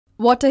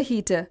Water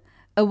heater.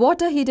 A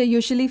water heater,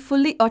 usually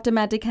fully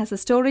automatic, has a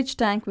storage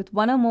tank with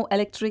one or more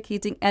electric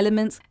heating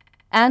elements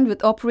and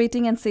with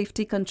operating and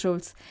safety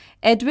controls.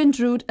 Edwin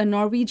Drood, a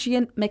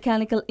Norwegian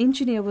mechanical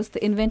engineer, was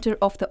the inventor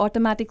of the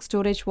automatic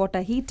storage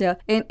water heater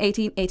in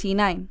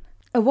 1889.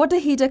 A water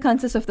heater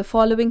consists of the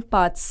following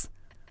parts: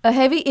 a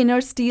heavy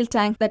inner steel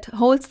tank that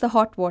holds the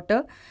hot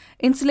water,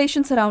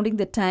 insulation surrounding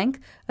the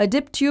tank, a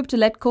dip tube to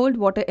let cold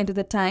water into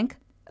the tank,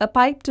 a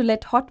pipe to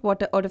let hot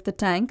water out of the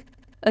tank,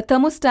 a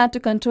thermostat to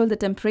control the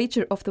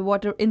temperature of the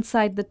water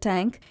inside the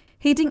tank,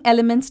 heating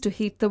elements to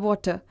heat the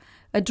water,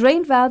 a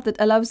drain valve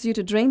that allows you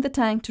to drain the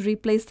tank to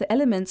replace the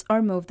elements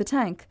or move the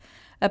tank,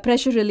 a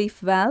pressure relief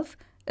valve,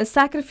 a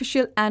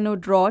sacrificial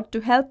anode rod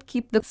to help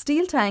keep the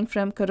steel tank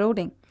from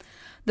corroding.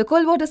 The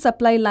cold water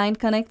supply line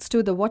connects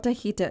to the water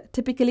heater,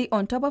 typically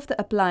on top of the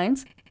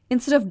appliance.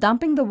 Instead of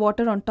dumping the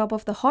water on top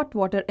of the hot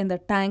water in the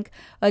tank,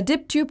 a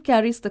dip tube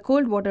carries the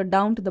cold water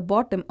down to the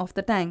bottom of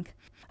the tank.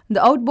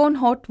 The outbound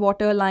hot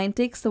water line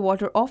takes the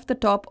water off the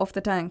top of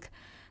the tank.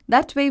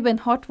 That way, when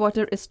hot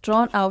water is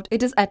drawn out,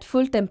 it is at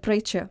full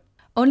temperature.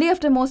 Only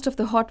after most of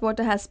the hot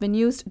water has been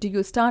used do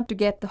you start to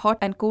get the hot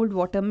and cold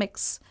water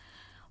mix.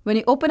 When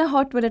you open a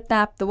hot water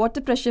tap, the water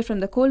pressure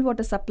from the cold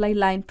water supply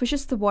line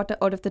pushes the water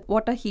out of the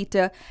water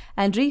heater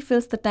and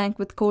refills the tank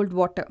with cold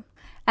water.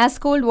 As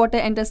cold water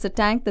enters the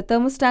tank, the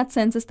thermostat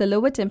senses the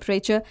lower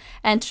temperature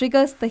and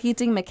triggers the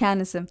heating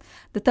mechanism.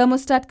 The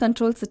thermostat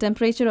controls the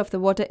temperature of the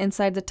water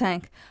inside the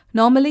tank.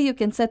 Normally, you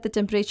can set the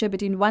temperature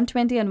between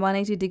 120 and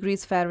 180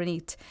 degrees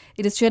Fahrenheit.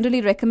 It is generally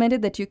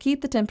recommended that you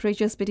keep the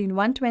temperatures between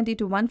 120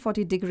 to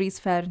 140 degrees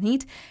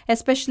Fahrenheit,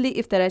 especially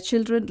if there are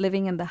children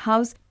living in the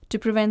house, to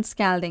prevent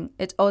scalding.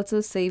 It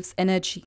also saves energy.